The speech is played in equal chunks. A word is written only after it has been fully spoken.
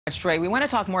Trey, we want to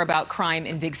talk more about crime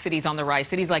in big cities on the rise.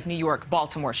 Cities like New York,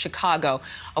 Baltimore, Chicago,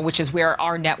 which is where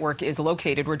our network is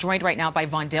located. We're joined right now by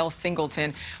Vondale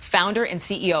Singleton, founder and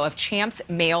CEO of Champs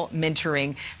Male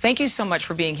Mentoring. Thank you so much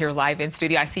for being here live in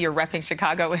studio. I see you're repping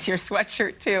Chicago with your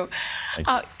sweatshirt, too.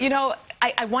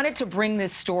 I wanted to bring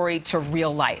this story to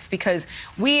real life because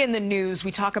we in the news, we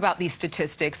talk about these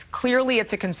statistics. Clearly,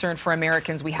 it's a concern for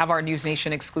Americans. We have our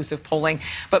NewsNation exclusive polling.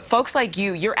 But folks like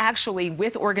you, you're actually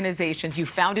with organizations, you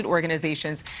founded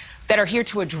organizations that are here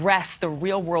to address the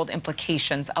real world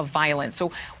implications of violence.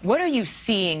 So what are you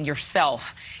seeing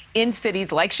yourself in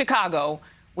cities like Chicago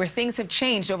where things have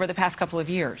changed over the past couple of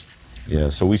years? Yeah,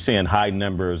 so we're seeing high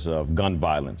numbers of gun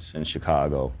violence in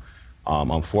Chicago.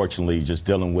 Unfortunately, just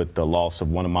dealing with the loss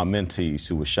of one of my mentees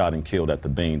who was shot and killed at the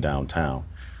Bean downtown.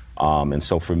 And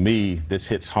so for me, this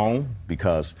hits home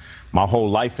because my whole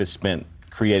life is spent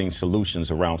creating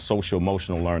solutions around social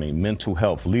emotional learning, mental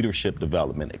health, leadership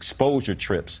development, exposure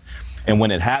trips. And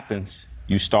when it happens,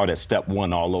 you start at step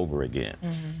one all over again.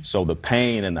 So the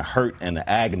pain and the hurt and the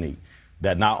agony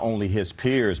that not only his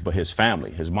peers, but his family.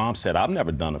 His mom said, I've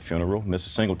never done a funeral. Mr.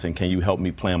 Singleton, can you help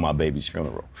me plan my baby's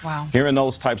funeral? Wow. Hearing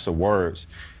those types of words,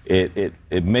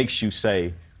 it makes you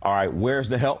say, all right, where's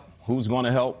the help? Who's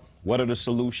gonna help? What are the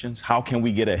solutions? How can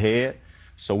we get ahead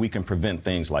so we can prevent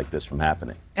things like this from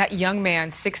happening? That young man,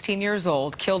 16 years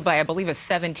old, killed by, I believe, a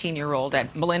 17-year-old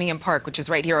at Millennium Park, which is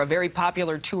right here, a very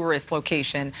popular tourist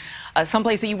location,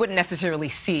 someplace that you wouldn't necessarily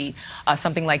see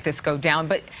something like this go down.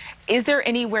 But is there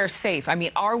anywhere safe? I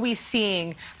mean, are we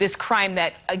seeing this crime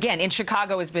that, again, in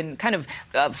Chicago has been kind of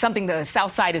something the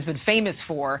South Side has been famous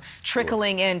for,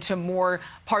 trickling into more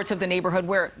parts of the neighborhood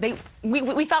where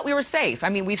we thought we were safe? I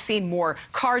mean, we've seen more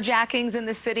carjackings in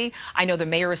the city. I know the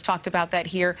mayor has talked about that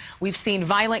here. We've seen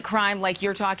violent crime like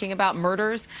you're talking about,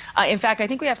 murders. In fact, I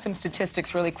think we have some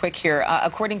statistics really quick here.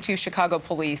 According to Chicago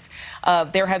police,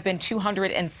 there have been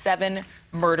 207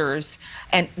 murders,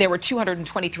 and there were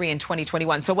 223 in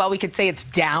 2021. So while we could say it's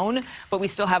down, but we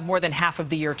still have more than half of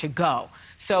the year to go.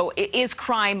 So is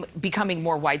crime becoming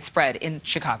more widespread in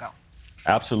Chicago?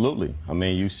 Absolutely. I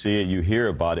mean, you see it, you hear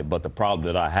about it, but the problem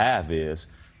that I have is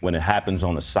when it happens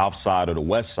on the south side or the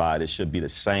west side, it should be the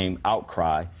same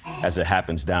outcry as it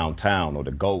happens downtown or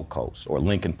the Gold Coast or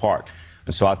Lincoln Park.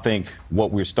 And so I think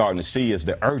what we're starting to see is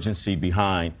the urgency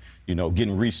behind,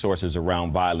 getting resources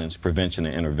around violence, prevention,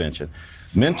 and intervention.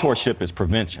 Mentorship is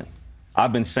prevention.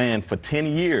 I've been saying for 10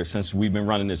 years since we've been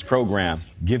running this program,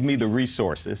 give me the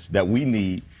resources that we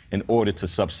need in order to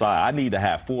subside. I need to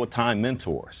have full-time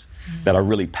mentors that are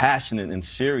really passionate and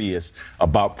serious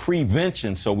about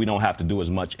prevention so we don't have to do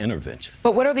as much intervention.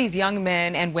 But what are these young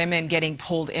men and women getting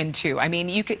pulled into? I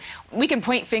mean, we can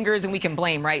point fingers and we can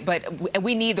blame, right? But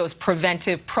we need those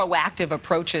preventive, proactive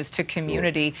approaches to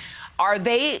community. Sure. Are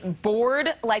they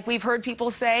bored, like we've heard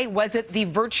people say? Was it the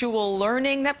virtual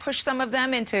learning that pushed some of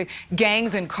them into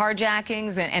gangs and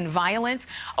carjackings and violence?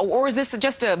 Or is this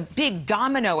just a big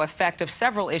domino effect of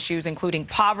several issues, including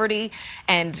poverty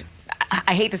and,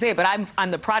 I hate to say it, but I'm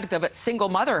the product of it, single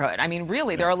motherhood? I mean,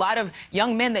 really, there are a lot of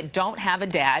young men that don't have a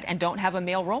dad and don't have a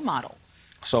male role model.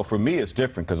 So for me, it's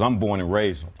different because I'm born and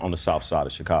raised on the south side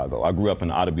of Chicago. I grew up in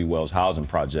the Ida B. Wells housing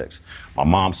projects. My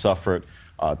mom suffered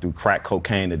through crack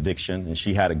cocaine addiction, and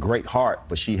she had a great heart,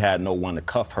 but she had no one to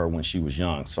cuff her when she was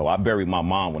young. So I buried my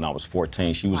mom when I was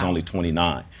 14. She was only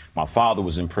 29. My father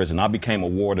was in prison. I became a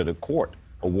ward of the court,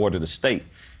 a ward of the state.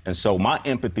 And so my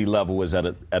empathy level was at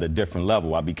a different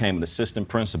level. I became an assistant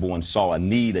principal and saw a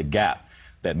need, a gap,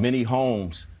 that many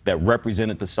homes that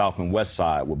represented the South and West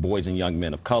Side with boys and young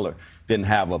men of color didn't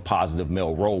have a positive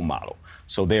male role model.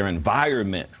 So their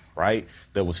environment, right,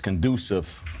 that was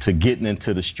conducive to getting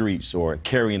into the streets or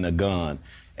carrying a gun.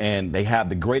 And they have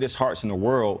the greatest hearts in the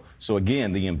world. So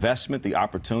again, the investment, the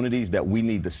opportunities that we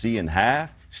need to see and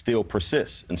have still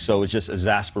persists. And so it's just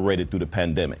exasperated through the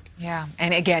pandemic. Yeah.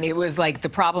 And again, it was like the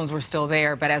problems were still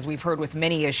there. But as we've heard with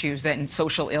many issues and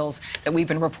social ills that we've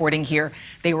been reporting here,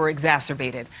 they were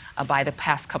exacerbated by the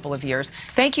past couple of years.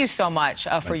 Thank you so much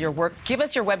for your work. Give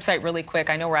us your website really quick.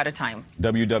 I know we're out of time.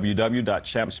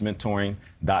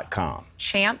 www.champsmentoring.com.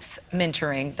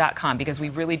 Champsmentoring.com, because we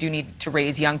really do need to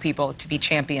raise young people to be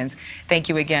champions. Thank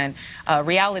you again.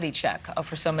 Reality check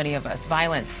for so many of us,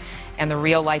 violence and the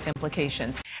real life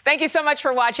implications. Thank you so much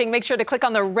for watching. Make sure to click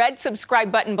on the red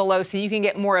subscribe button below so you can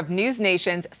get more of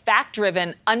NewsNation's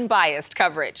fact-driven, unbiased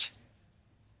coverage.